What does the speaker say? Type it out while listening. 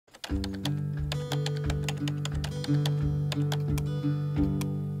I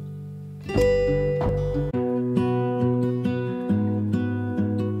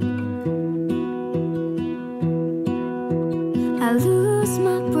lose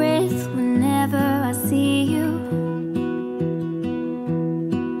my breath whenever I see you.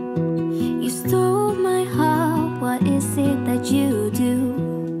 You stole my heart, what is it that you do?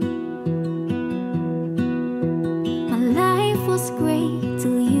 My life was great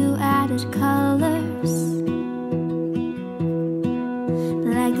till you added colors.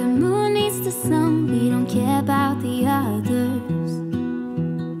 Like the moon needs the sun, we don't care about the others.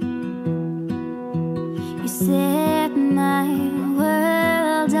 You set my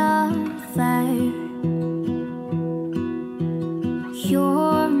world on fire.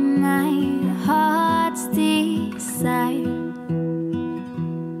 You're my heart's desire.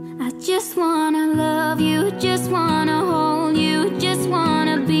 I just wanna love you, just wanna hold you, just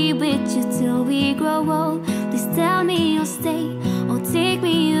wanna be with you till we grow old. Please tell me you'll stay or take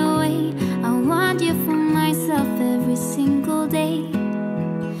me away. I want you for myself every single day.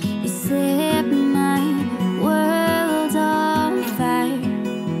 You set my world on fire.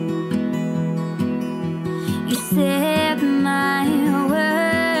 You set my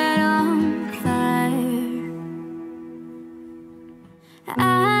world on fire.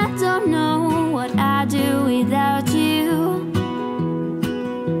 I don't know what I'd do without you.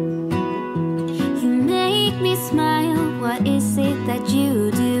 You make me smile, what is it that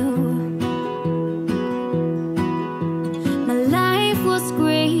you do? My life was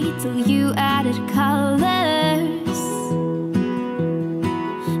great till you added colors.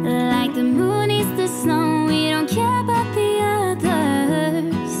 Like the moon is the sun, we don't care about the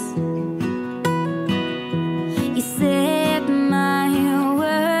others. You set my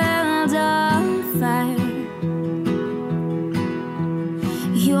world on fire.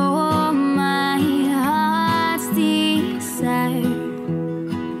 You're my heart's desire.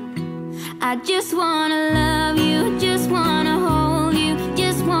 I just wanna love you, just wanna hold you,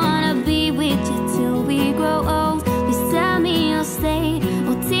 just wanna be with you till we grow old. Please tell me you'll stay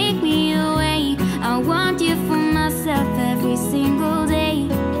or take me away. I want you for myself every single day.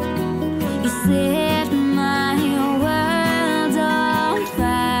 You set my world on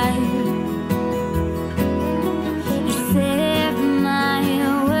fire. You set my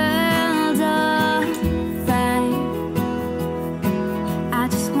world on fire. I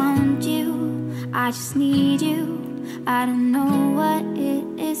just want you, I just need you. I don't know what it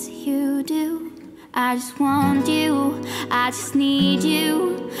is you do. I just want you, I just need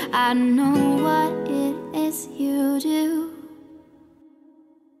you. I don't know what it is you do.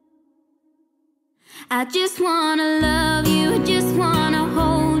 I just wanna love you, just wanna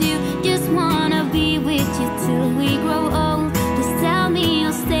hold you, just wanna be with you till we grow old. Just tell me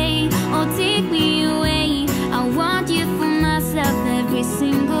you'll stay or take me away. I want you for myself every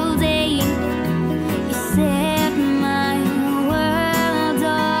single day. You set my world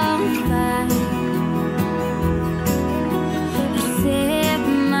on fire. You set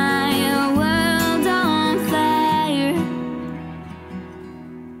my world on fire.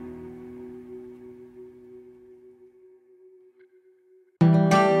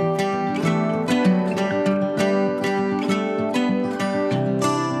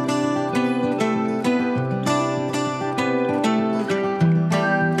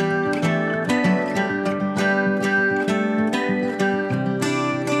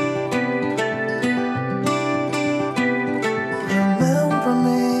 Remember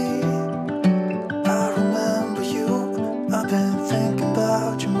me, I remember you. I've been thinking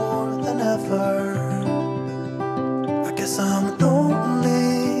about you more than ever. I guess I'm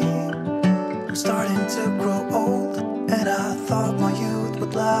lonely, I'm starting to grow old, and I thought my youth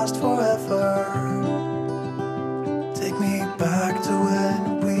would last forever. Take me back to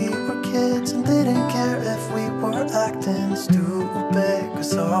when we were kids and didn't care if we were acting stupid,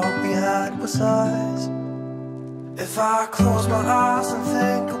 'cause all we had was us. If I close my eyes and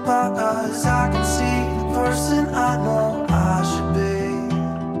think about us, I can see the person I know I should be.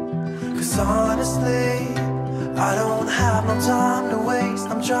 'Cause honestly, I don't have no time to waste.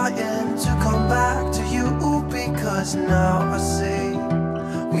 I'm trying to come back to you, because now I see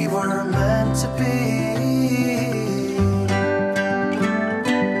we were meant to be.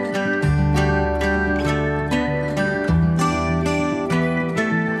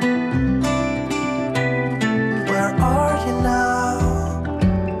 Where are you now?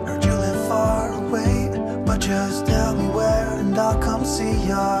 Heard you live far away, but just tell me where and I'll come see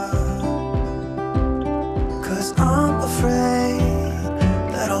ya. 'Cause I'm afraid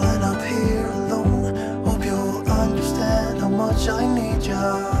that I'll end up here alone. Hope you'll understand how much I need ya.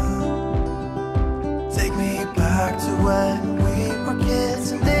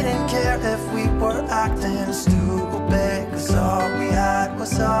 acting stupid, cause all we had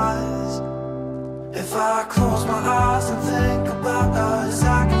was us. If I close my eyes and think about us,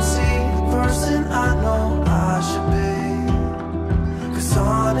 I can see the person I know I should be. Cause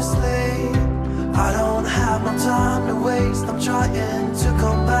honestly, I don't have no time to waste. I'm trying to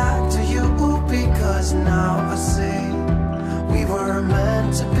come back to you, because now I see we were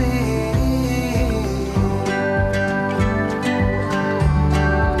meant to be.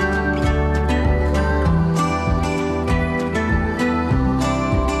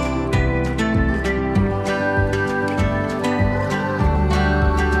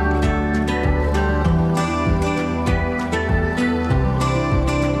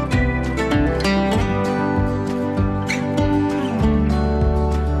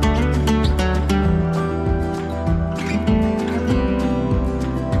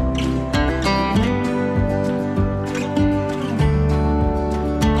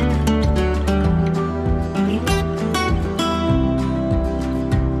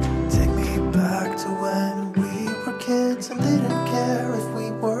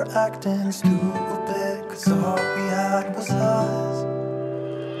 Acting stupid, cause all we had was us.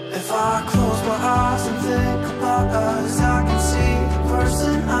 If I close my eyes and think about us, I can see the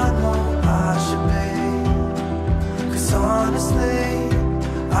person I know I should be. Cause honestly,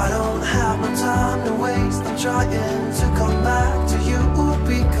 I don't have no time to waste. I'm trying to come back to you,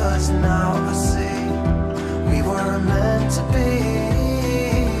 because now I see we were meant to be.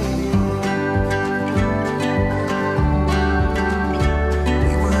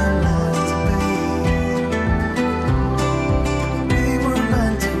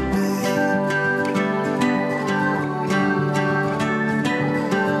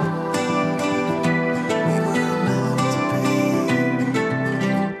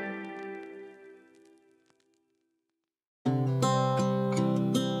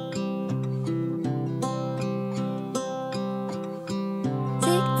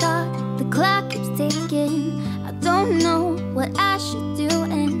 I don't know what I should do,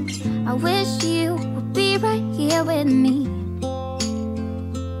 and I wish you would be right here with me.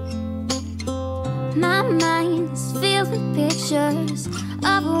 My mind is filled with pictures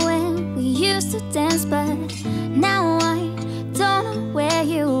of when we used to dance, but now I don't know where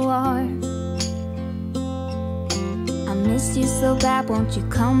you are. I miss you so bad, won't you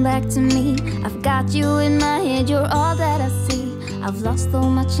come back to me? I've got you in my head, you're all that I see. I've lost all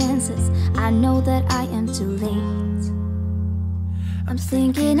my chances, I know that I am too late. I'm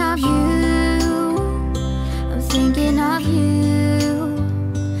thinking of you, I'm thinking of you,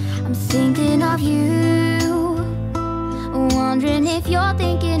 I'm thinking of you, wondering if you're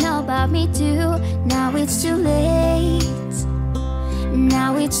thinking about me too. Now it's too late,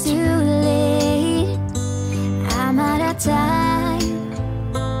 now it's too late. I'm out of time,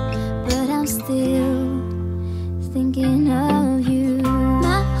 but I'm still thinking of you.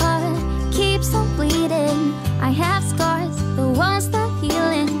 My heart keeps on bleeding. I have scars, the ones not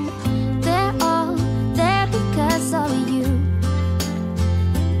healing. They're all there because of you.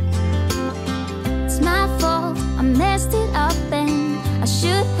 It's my fault, I messed it up, and I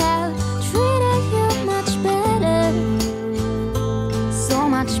should have treated you much better, so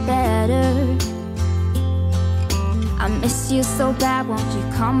much better. I miss you so bad, won't you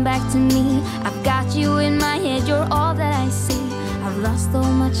come back to me? I've got you in my head, you're all that I see. I've lost all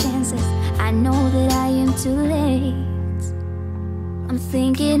my chances, I know that I am too late. I'm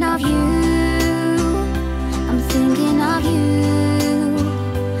thinking of you, I'm thinking of you,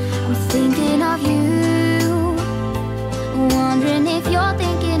 I'm thinking of you, wondering if you're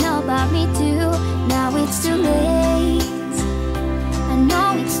thinking about me too. Now it's too late, I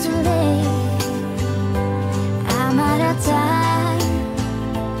know it's too late. I'm out of time,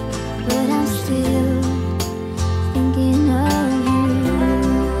 but I'm still thinking of you.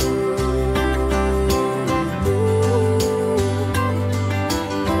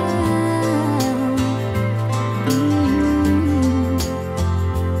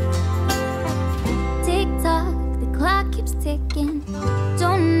 Tick-tock, the clock keeps ticking.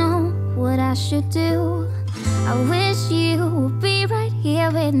 Don't know what I should do. I wish you would be right here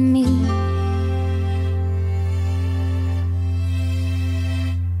with me.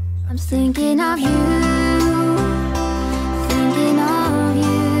 I'm thinking of you, thinking of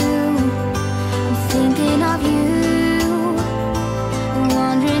you, I'm thinking of you,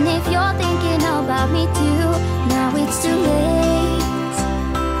 wondering if you're thinking about me too. Now it's too late,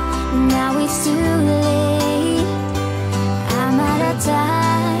 now it's too late.